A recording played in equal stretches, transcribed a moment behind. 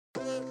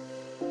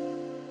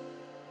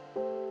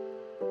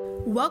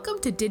Welcome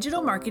to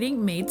Digital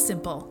Marketing Made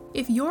Simple.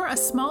 If you're a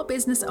small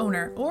business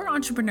owner or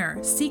entrepreneur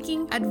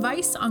seeking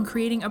advice on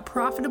creating a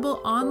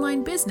profitable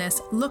online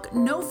business, look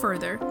no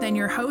further than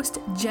your host,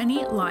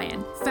 Jenny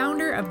Lyon,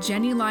 founder of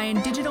Jenny Lyon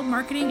Digital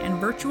Marketing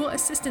and Virtual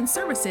Assistant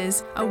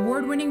Services,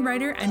 award-winning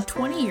writer and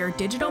 20-year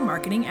digital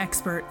marketing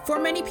expert. For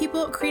many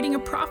people, creating a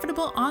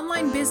profitable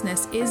online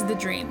business is the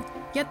dream,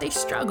 yet they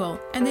struggle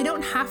and they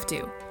don't have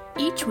to.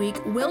 Each week,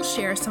 we'll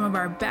share some of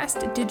our best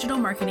digital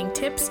marketing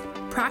tips,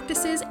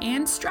 practices,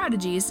 and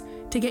strategies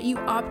to get you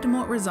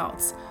optimal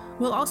results.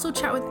 We'll also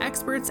chat with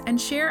experts and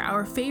share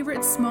our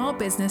favorite small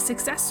business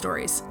success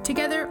stories.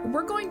 Together,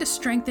 we're going to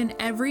strengthen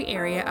every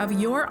area of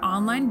your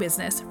online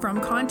business, from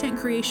content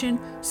creation,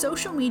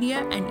 social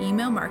media, and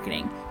email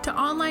marketing, to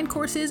online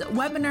courses,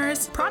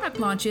 webinars, product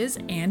launches,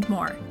 and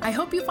more. I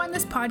hope you find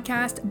this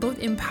podcast both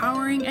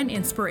empowering and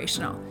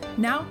inspirational.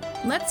 Now,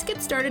 let's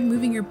get started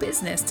moving your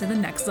business to the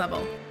next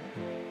level.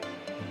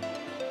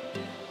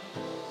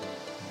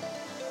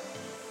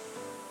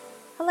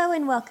 Hello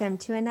and welcome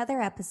to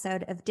another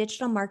episode of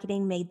Digital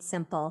Marketing Made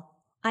Simple.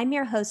 I'm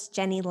your host,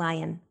 Jenny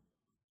Lyon.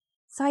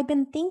 So I've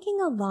been thinking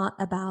a lot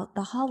about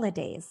the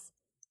holidays,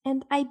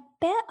 and I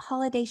bet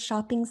holiday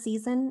shopping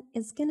season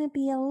is going to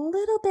be a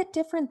little bit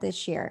different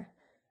this year.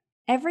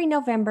 Every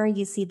November,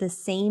 you see the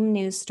same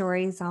news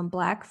stories on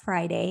Black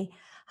Friday,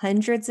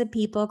 hundreds of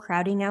people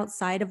crowding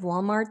outside of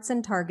Walmarts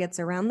and Targets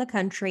around the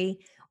country,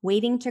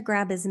 waiting to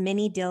grab as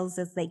many deals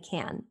as they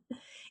can.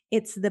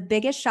 It's the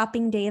biggest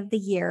shopping day of the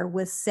year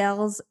with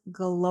sales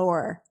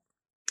galore.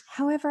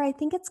 However, I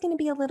think it's going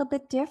to be a little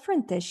bit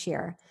different this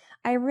year.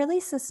 I really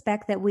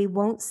suspect that we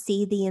won't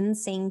see the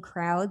insane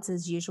crowds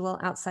as usual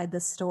outside the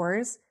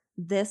stores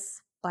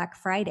this Black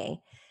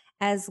Friday.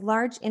 As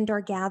large indoor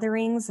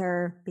gatherings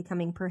are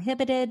becoming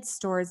prohibited,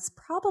 stores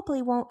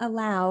probably won't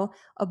allow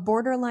a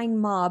borderline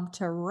mob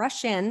to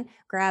rush in,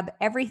 grab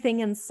everything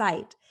in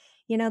sight.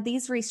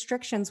 These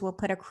restrictions will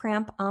put a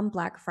cramp on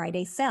Black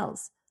Friday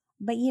sales.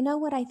 But you know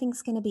what I think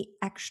is going to be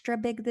extra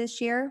big this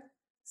year?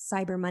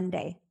 Cyber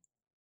Monday.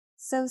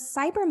 So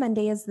Cyber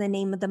Monday is the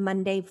name of the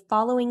Monday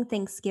following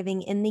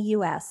Thanksgiving in the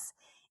US.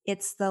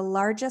 It's the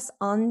largest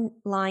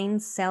online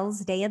sales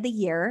day of the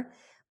year.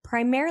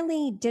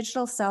 Primarily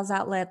digital sales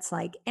outlets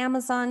like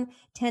Amazon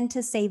tend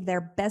to save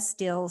their best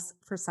deals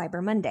for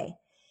Cyber Monday.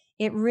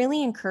 It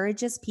really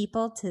encourages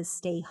people to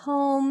stay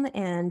home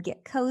and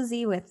get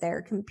cozy with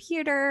their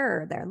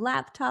computer or their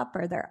laptop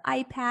or their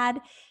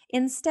iPad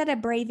instead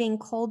of braving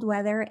cold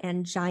weather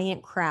and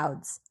giant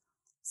crowds.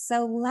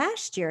 So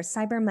last year,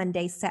 Cyber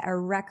Monday set a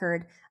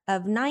record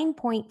of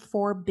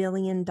 $9.4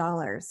 billion.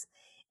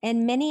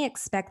 And many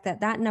expect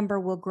that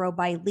number will grow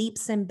by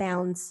leaps and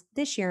bounds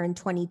this year in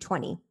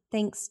 2020,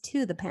 thanks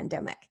to the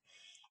pandemic.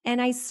 And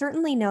I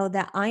certainly know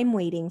that I'm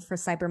waiting for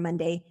Cyber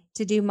Monday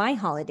to do my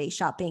holiday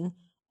shopping,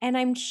 and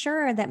I'm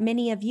sure that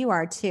many of you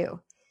are too.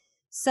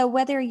 So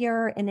whether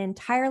you're an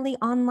entirely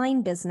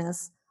online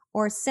business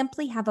or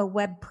simply have a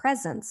web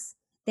presence,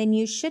 then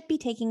you should be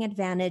taking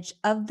advantage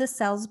of the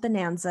sales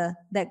bonanza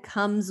that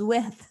comes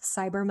with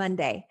Cyber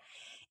Monday.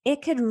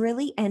 It could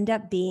really end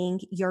up being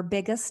your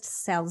biggest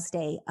sales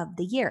day of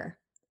the year.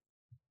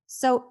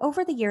 So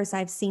over the years,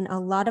 I've seen a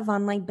lot of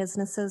online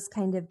businesses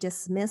kind of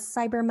dismiss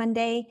Cyber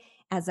Monday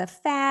as a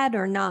fad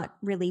or not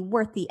really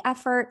worth the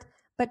effort.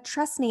 But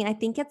trust me, I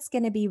think it's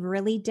going to be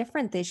really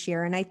different this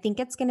year, and I think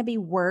it's going to be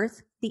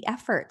worth the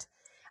effort.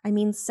 I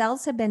mean,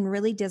 sales have been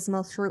really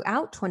dismal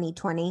throughout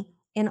 2020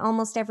 in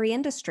almost every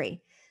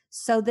industry.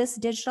 So this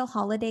digital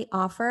holiday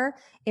offer,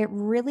 it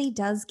really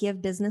does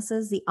give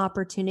businesses the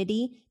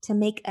opportunity to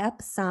make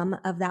up some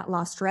of that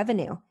lost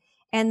revenue.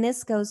 And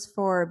this goes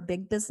for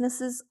big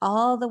businesses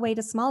all the way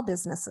to small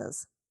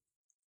businesses.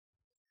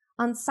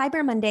 On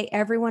Cyber Monday,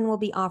 everyone will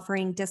be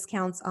offering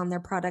discounts on their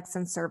products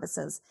and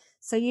services,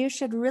 so you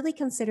should really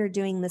consider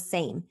doing the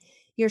same.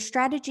 Your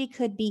strategy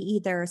could be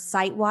either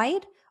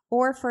site-wide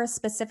or for a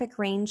specific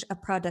range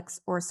of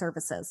products or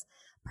services.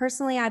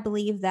 Personally, I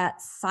believe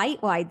that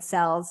site-wide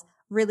sales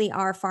really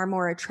are far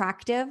more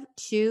attractive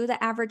to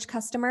the average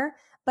customer,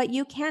 but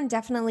you can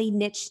definitely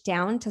niche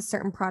down to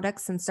certain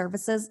products and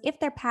services if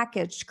they're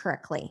packaged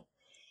correctly.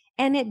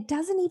 And it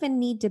doesn't even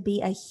need to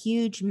be a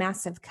huge,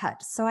 massive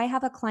cut. So I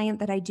have a client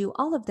that I do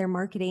all of their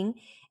marketing,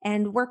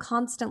 and we're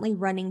constantly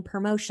running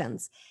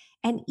promotions.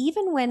 And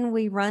even when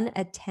we run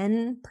a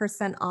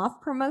 10%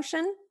 off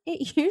promotion,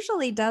 it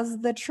usually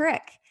does the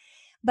trick.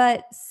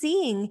 But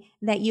seeing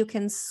that you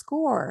can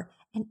score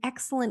an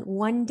excellent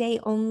one-day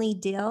only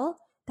deal,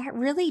 that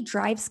really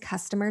drives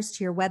customers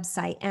to your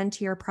website and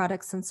to your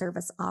products and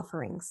service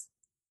offerings.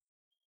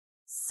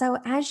 So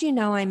as you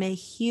know, I'm a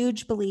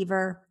huge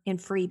believer in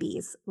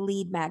freebies,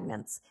 lead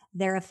magnets.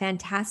 They're a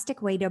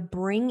fantastic way to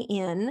bring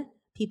in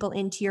people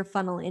into your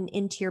funnel and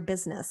into your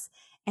business.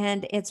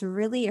 And it's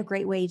really a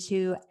great way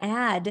to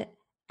add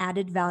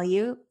added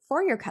value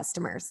for your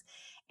customers.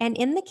 And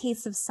in the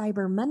case of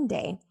Cyber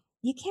Monday,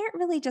 you can't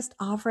really just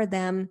offer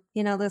them,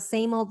 the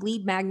same old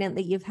lead magnet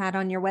that you've had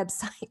on your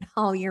website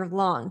all year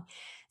long.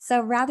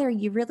 So rather,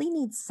 you really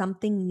need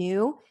something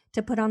new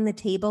to put on the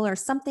table, or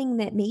something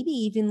that maybe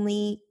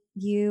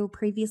you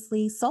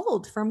previously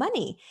sold for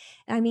money.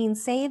 I mean,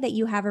 say that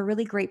you have a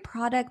really great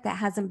product that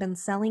hasn't been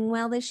selling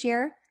well this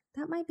year.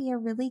 That might be a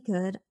really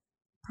good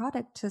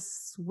product to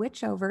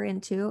switch over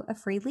into a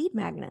free lead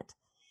magnet.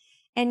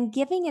 And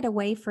giving it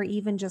away for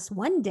even just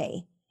one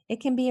day, it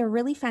can be a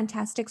really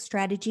fantastic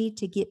strategy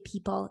to get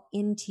people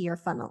into your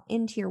funnel,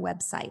 into your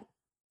website.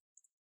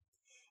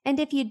 And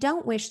if you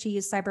don't wish to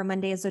use Cyber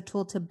Monday as a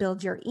tool to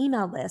build your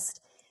email list,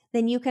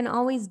 then you can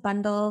always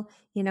bundle,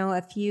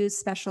 a few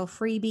special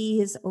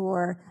freebies,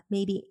 or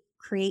maybe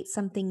create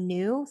something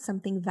new,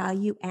 something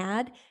value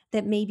add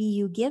that maybe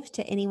you give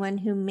to anyone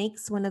who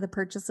makes one of the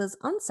purchases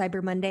on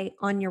Cyber Monday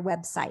on your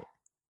website.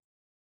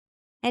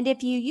 And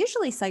if you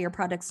usually sell your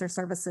products or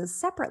services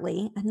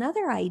separately,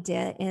 another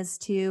idea is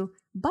to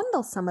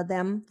bundle some of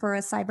them for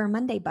a Cyber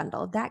Monday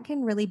bundle. That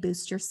can really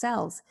boost your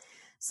sales.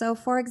 So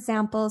for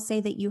example, say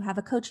that you have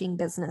a coaching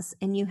business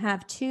and you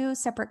have 2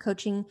 separate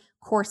coaching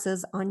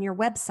courses on your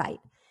website.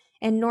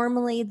 And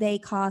normally they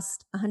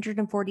cost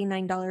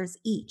 $149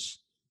 each,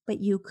 but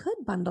you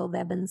could bundle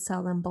them and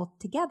sell them both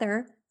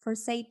together for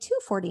say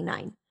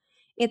 $249.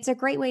 It's a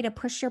great way to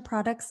push your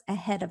products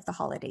ahead of the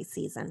holiday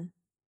season.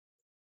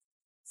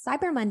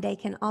 Cyber Monday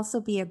can also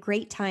be a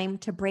great time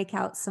to break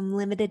out some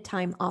limited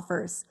time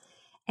offers.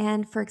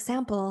 And for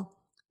example,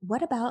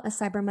 what about a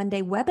Cyber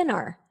Monday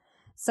webinar?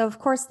 So of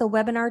course, the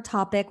webinar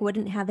topic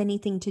wouldn't have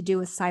anything to do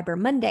with Cyber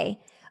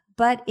Monday,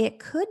 but it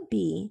could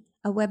be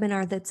a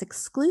webinar that's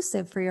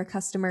exclusive for your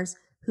customers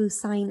who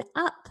sign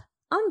up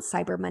on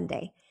Cyber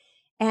Monday.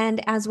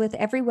 And as with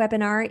every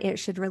webinar, it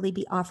should really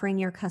be offering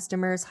your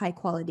customers high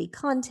quality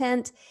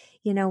content,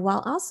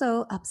 while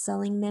also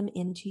upselling them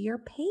into your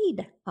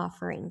paid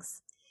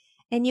offerings.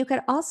 And you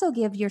could also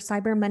give your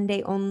Cyber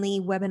Monday only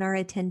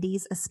webinar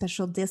attendees a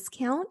special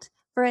discount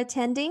for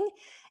attending,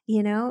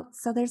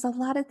 so there's a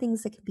lot of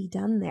things that can be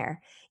done there.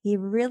 You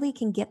really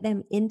can get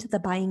them into the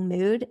buying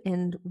mood.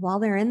 And while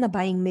they're in the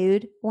buying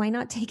mood, why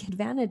not take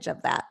advantage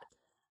of that?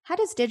 How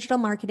does digital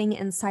marketing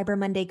and Cyber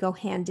Monday go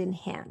hand in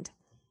hand?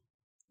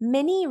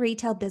 Many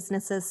retail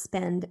businesses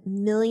spend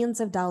millions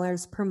of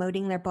dollars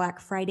promoting their Black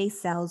Friday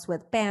sales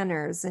with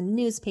banners and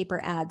newspaper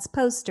ads,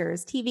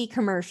 posters, TV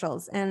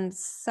commercials, and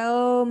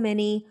so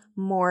many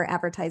more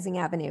advertising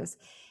avenues.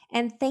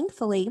 And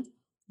thankfully,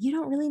 you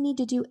don't really need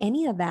to do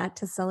any of that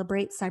to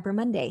celebrate Cyber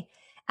Monday.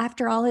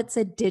 After all, it's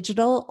a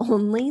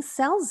digital-only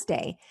sales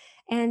day.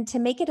 And to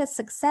make it a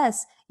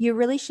success, you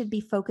really should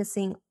be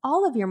focusing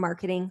all of your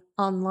marketing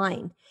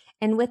online.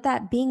 And with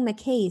that being the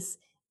case,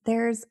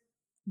 there's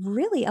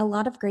really a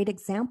lot of great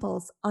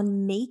examples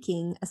on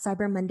making a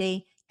Cyber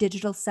Monday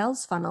digital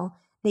sales funnel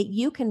that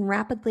you can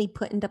rapidly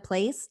put into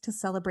place to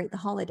celebrate the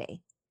holiday.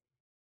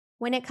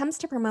 When it comes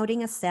to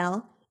promoting a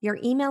sale, your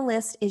email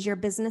list is your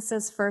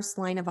business's first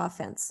line of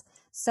offense.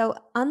 So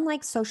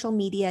unlike social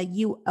media,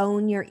 you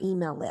own your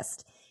email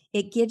list.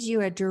 It gives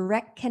you a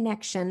direct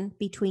connection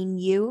between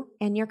you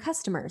and your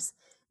customers.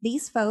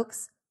 These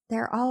folks,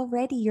 they're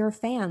already your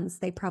fans.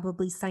 They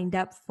probably signed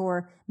up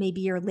for maybe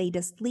your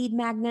latest lead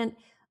magnet,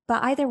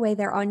 but either way,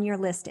 they're on your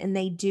list and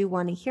they do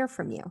want to hear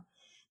from you.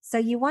 So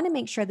you want to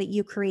make sure that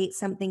you create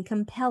something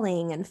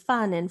compelling and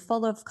fun and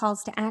full of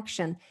calls to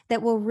action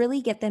that will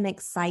really get them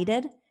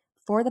excited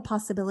for the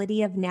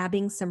possibility of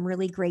nabbing some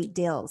really great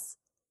deals.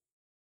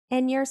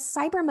 And your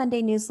Cyber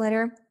Monday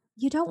newsletter,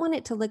 you don't want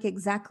it to look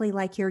exactly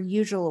like your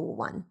usual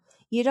one.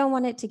 You don't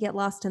want it to get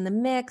lost in the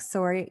mix,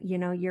 or,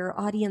 your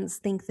audience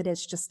think that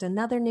it's just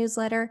another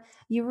newsletter.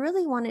 You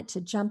really want it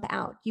to jump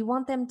out. You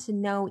want them to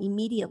know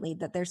immediately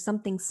that there's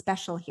something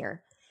special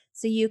here.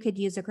 So you could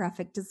use a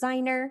graphic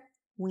designer,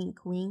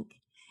 wink,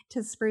 wink,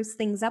 to spruce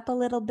things up a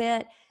little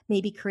bit,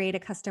 maybe create a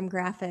custom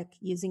graphic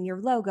using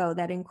your logo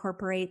that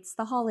incorporates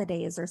the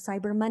holidays or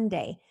Cyber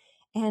Monday.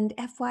 And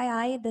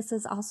FYI, this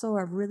is also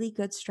a really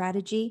good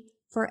strategy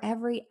for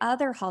every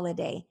other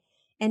holiday.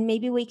 And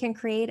maybe we can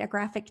create a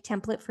graphic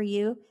template for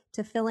you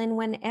to fill in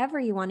whenever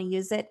you want to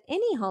use it,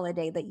 any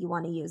holiday that you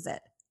want to use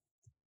it.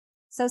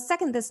 So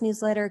second, this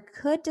newsletter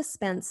could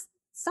dispense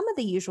some of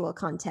the usual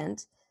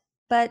content,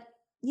 but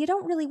you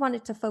don't really want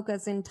it to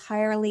focus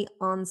entirely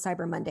on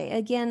Cyber Monday.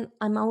 Again,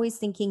 I'm always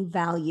thinking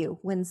value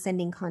when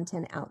sending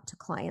content out to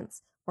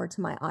clients or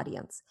to my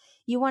audience.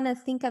 You want to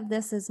think of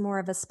this as more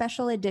of a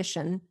special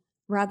edition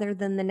rather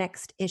than the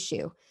next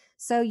issue.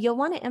 So you'll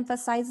want to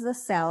emphasize the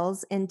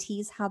sales and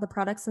tease how the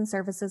products and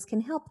services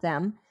can help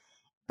them,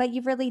 but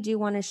you really do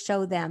want to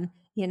show them,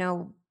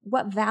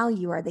 what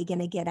value are they going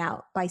to get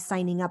out by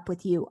signing up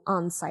with you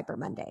on Cyber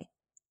Monday.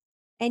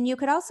 And you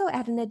could also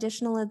add an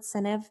additional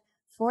incentive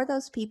for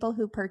those people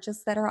who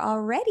purchase that are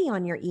already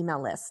on your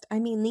email list. I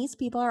mean, these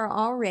people are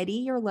already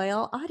your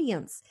loyal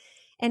audience.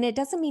 And it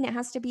doesn't mean it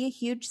has to be a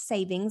huge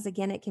savings.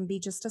 Again, it can be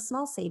just a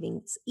small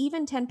savings.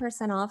 Even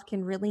 10% off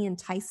can really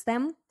entice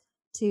them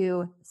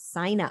to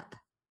sign up.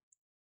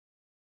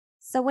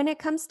 So when it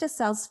comes to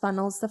sales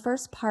funnels, the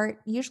first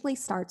part usually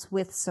starts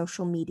with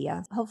social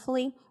media.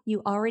 Hopefully,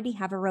 you already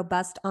have a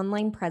robust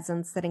online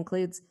presence that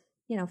includes,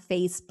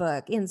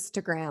 Facebook,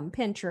 Instagram,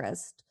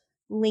 Pinterest,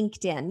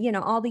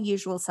 LinkedIn, all the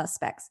usual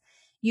suspects.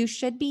 You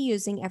should be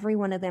using every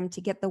one of them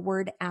to get the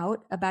word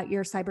out about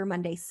your Cyber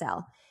Monday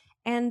sale.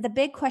 And the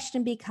big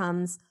question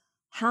becomes,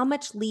 how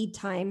much lead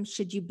time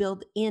should you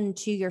build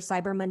into your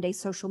Cyber Monday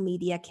social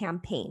media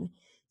campaign?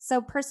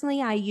 So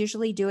personally, I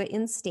usually do it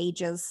in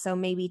stages. So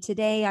maybe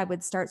today I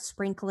would start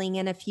sprinkling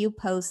in a few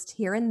posts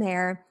here and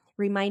there,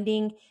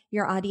 reminding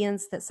your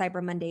audience that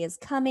Cyber Monday is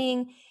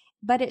coming,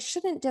 but it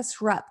shouldn't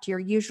disrupt your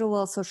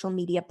usual social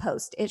media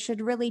post. It should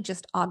really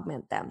just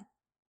augment them.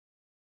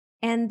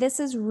 And this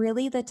is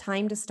really the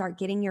time to start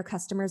getting your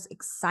customers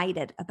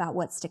excited about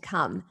what's to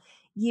come.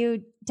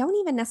 You don't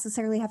even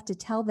necessarily have to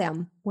tell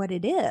them what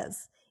it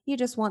is. You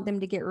just want them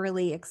to get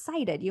really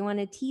excited. You want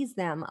to tease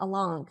them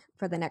along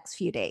for the next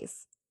few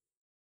days.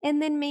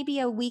 And then maybe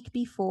a week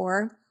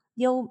before,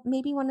 you'll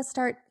maybe want to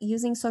start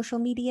using social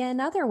media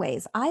in other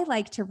ways. I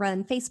like to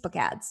run Facebook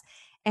ads,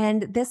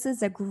 and this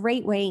is a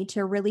great way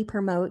to really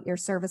promote your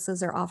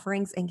services or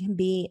offerings and can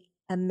be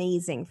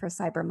amazing for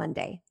Cyber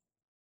Monday.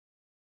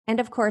 And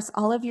of course,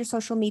 all of your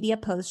social media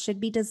posts should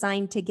be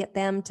designed to get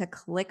them to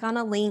click on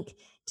a link,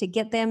 to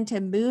get them to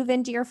move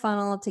into your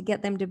funnel, to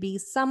get them to be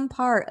some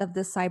part of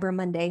the Cyber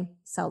Monday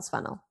sales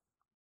funnel.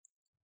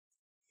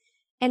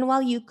 And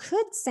while you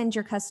could send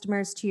your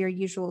customers to your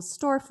usual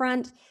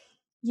storefront,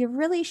 you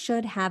really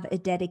should have a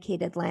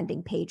dedicated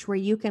landing page where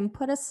you can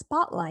put a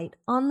spotlight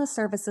on the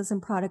services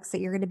and products that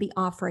you're going to be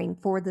offering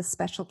for this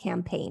special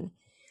campaign.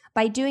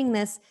 By doing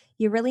this,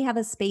 you really have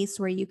a space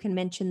where you can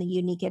mention the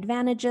unique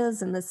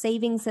advantages and the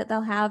savings that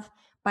they'll have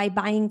by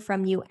buying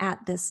from you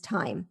at this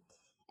time.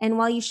 And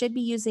while you should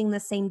be using the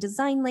same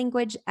design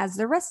language as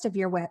the rest of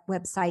your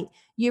website,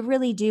 you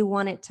really do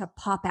want it to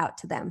pop out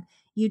to them.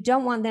 You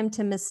don't want them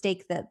to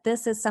mistake that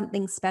this is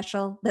something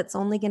special that's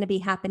only going to be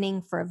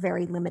happening for a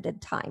very limited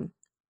time.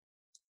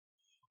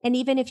 And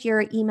even if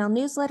your email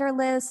newsletter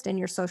list and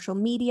your social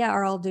media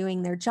are all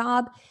doing their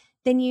job,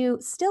 then you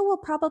still will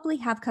probably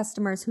have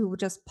customers who will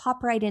just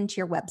pop right into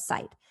your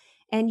website.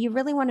 And you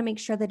really want to make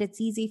sure that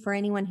it's easy for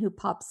anyone who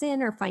pops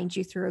in or finds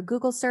you through a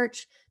Google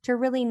search to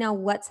really know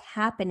what's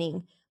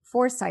happening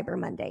for Cyber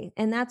Monday.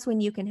 And that's when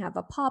you can have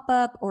a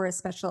pop-up or a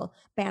special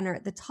banner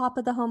at the top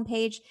of the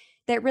homepage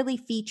that really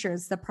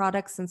features the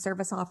products and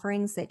service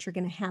offerings that you're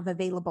going to have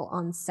available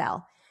on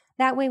sale.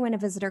 That way, when a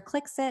visitor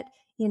clicks it,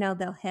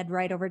 they'll head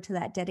right over to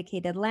that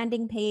dedicated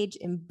landing page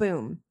and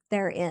boom,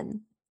 they're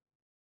in.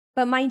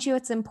 But mind you,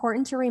 it's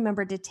important to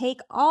remember to take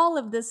all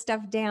of this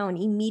stuff down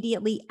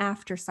immediately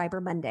after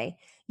Cyber Monday.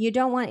 You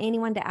don't want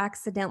anyone to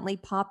accidentally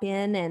pop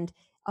in and,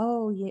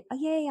 oh,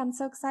 yay, I'm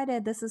so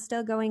excited, this is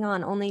still going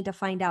on, only to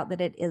find out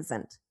that it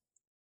isn't.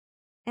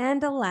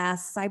 And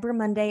alas, Cyber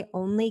Monday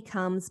only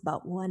comes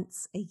but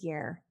once a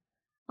year.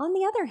 On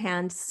the other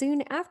hand,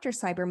 soon after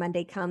Cyber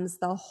Monday comes,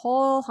 the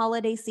whole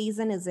holiday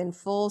season is in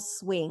full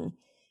swing.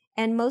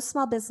 And most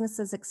small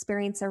businesses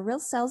experience a real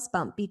sales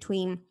bump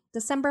between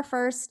December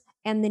 1st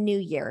and the new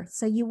year.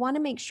 So you want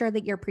to make sure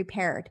that you're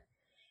prepared.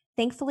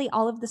 Thankfully,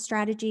 all of the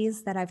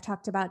strategies that I've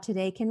talked about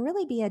today can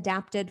really be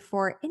adapted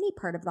for any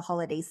part of the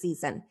holiday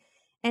season.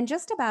 And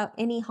just about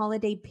any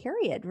holiday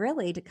period,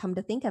 really, to come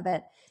to think of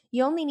it.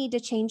 You only need to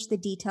change the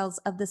details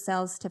of the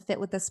sales to fit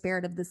with the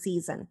spirit of the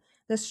season.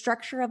 The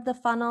structure of the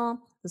funnel,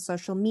 the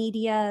social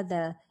media,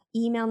 the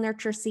email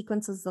nurture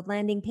sequences, the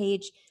landing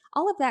page,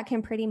 all of that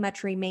can pretty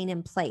much remain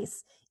in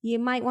place. You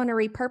might want to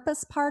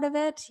repurpose part of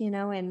it,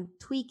 and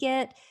tweak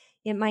it.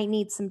 It might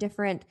need some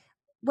different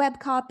web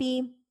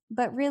copy,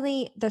 but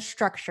really the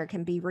structure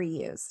can be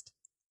reused.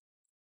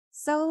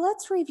 So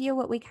let's review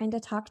what we kind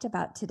of talked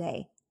about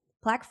today.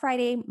 Black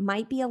Friday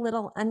might be a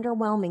little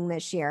underwhelming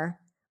this year,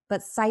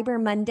 but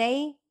Cyber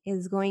Monday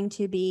is going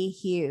to be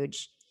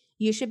huge.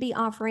 You should be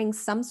offering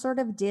some sort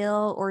of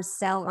deal or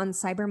sell on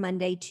Cyber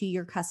Monday to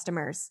your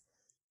customers.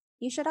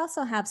 You should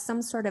also have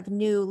some sort of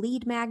new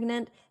lead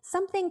magnet,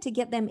 something to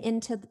get them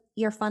into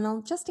your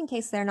funnel just in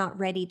case they're not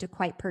ready to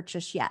quite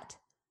purchase yet.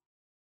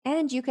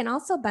 And you can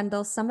also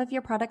bundle some of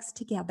your products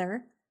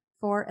together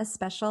for a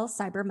special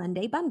Cyber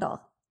Monday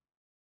bundle.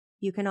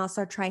 You can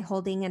also try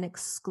holding an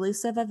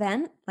exclusive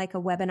event like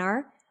a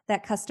webinar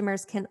that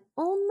customers can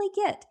only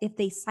get if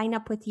they sign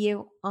up with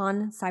you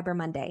on Cyber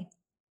Monday.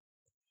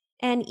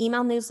 And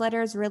email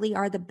newsletters really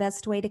are the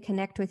best way to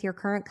connect with your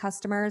current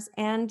customers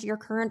and your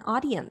current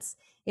audience.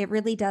 It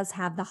really does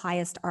have the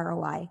highest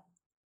ROI.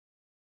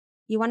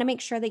 You want to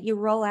make sure that you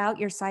roll out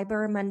your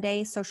Cyber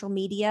Monday social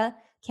media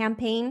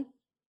campaign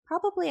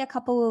probably a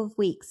couple of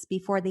weeks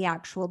before the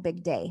actual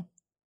big day.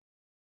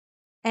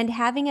 And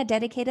having a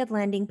dedicated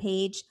landing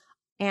page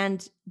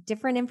and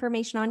different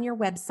information on your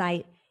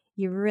website,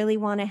 you really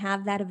want to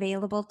have that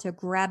available to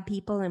grab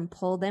people and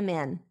pull them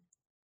in.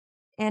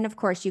 And of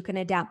course, you can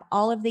adapt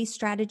all of these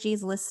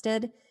strategies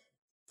listed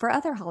for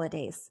other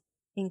holidays,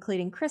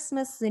 including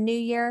Christmas, the New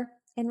Year,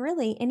 and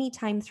really any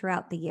time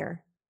throughout the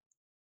year.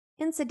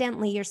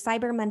 Incidentally, your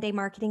Cyber Monday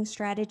marketing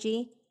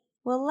strategy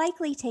will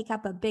likely take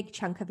up a big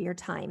chunk of your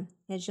time,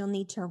 as you'll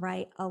need to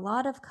write a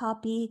lot of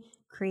copy,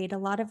 create a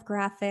lot of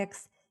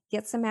graphics,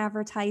 get some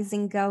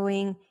advertising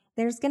going.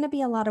 There's going to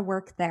be a lot of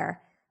work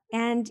there.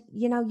 And,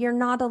 you're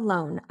not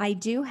alone. I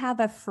do have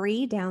a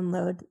free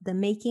download, the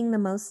Making the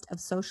Most of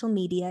Social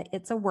Media.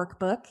 It's a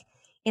workbook.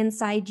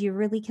 Inside, you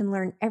really can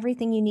learn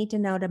everything you need to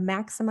know to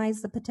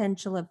maximize the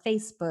potential of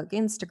Facebook,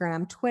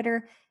 Instagram,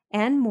 Twitter,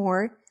 and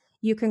more.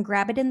 You can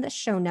grab it in the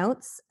show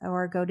notes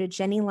or go to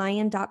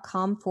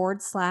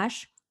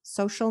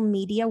jennylyon.com/social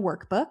media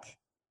workbook.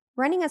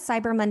 Running a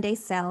Cyber Monday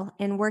sale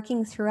and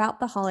working throughout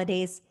the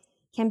holidays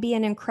can be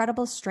an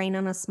incredible strain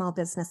on a small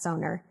business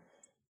owner.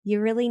 You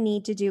really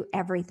need to do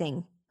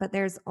everything, but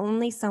there's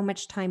only so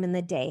much time in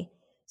the day.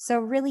 So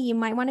really, you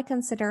might want to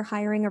consider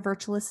hiring a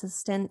virtual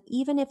assistant,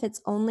 even if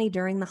it's only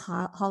during the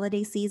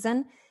holiday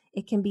season.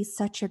 It can be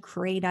such a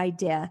great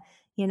idea.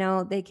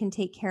 They can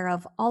take care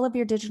of all of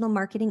your digital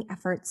marketing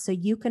efforts so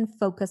you can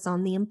focus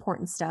on the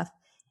important stuff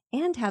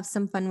and have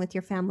some fun with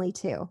your family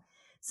too.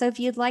 So if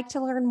you'd like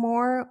to learn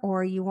more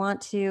or you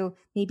want to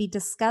maybe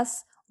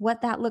discuss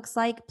what that looks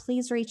like,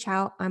 please reach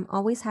out. I'm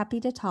always happy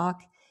to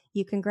talk.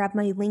 You can grab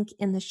my link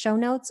in the show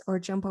notes or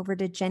jump over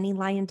to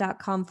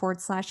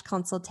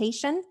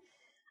jennylyon.com/consultation.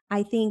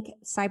 I think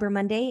Cyber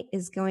Monday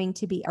is going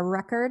to be a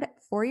record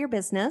for your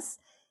business.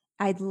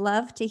 I'd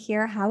love to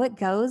hear how it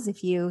goes.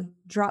 If you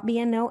drop me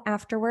a note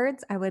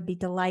afterwards, I would be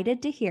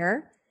delighted to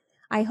hear.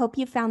 I hope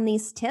you found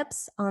these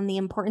tips on the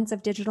importance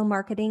of digital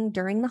marketing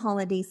during the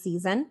holiday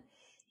season.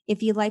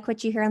 If you like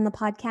what you hear on the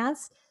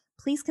podcast,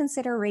 please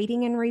consider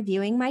rating and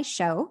reviewing my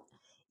show.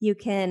 You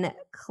can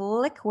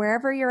click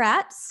wherever you're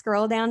at,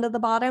 scroll down to the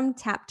bottom,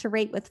 tap to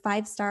rate with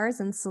 5 stars,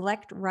 and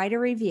select write a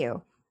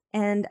review.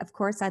 And of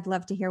course, I'd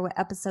love to hear what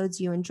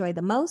episodes you enjoy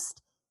the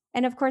most.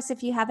 And of course,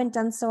 if you haven't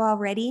done so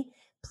already,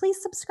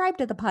 please subscribe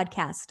to the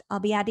podcast. I'll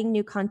be adding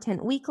new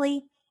content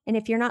weekly. And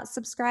if you're not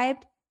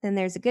subscribed, then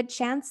there's a good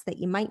chance that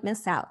you might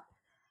miss out.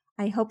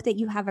 I hope that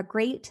you have a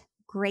great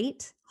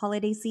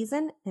holiday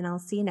season, and I'll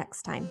see you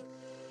next time.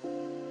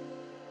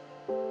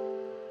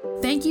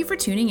 Thank you for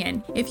tuning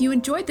in. If you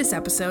enjoyed this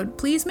episode,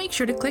 please make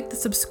sure to click the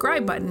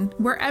subscribe button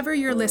wherever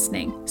you're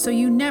listening so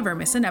you never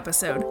miss an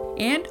episode.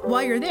 And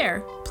while you're there,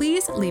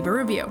 please leave a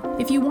review.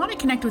 If you want to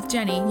connect with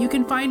Jenny, you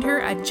can find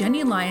her at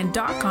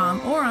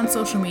jennylyon.com or on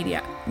social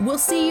media. We'll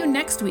see you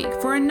next week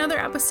for another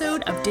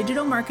episode of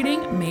Digital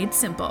Marketing Made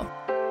Simple.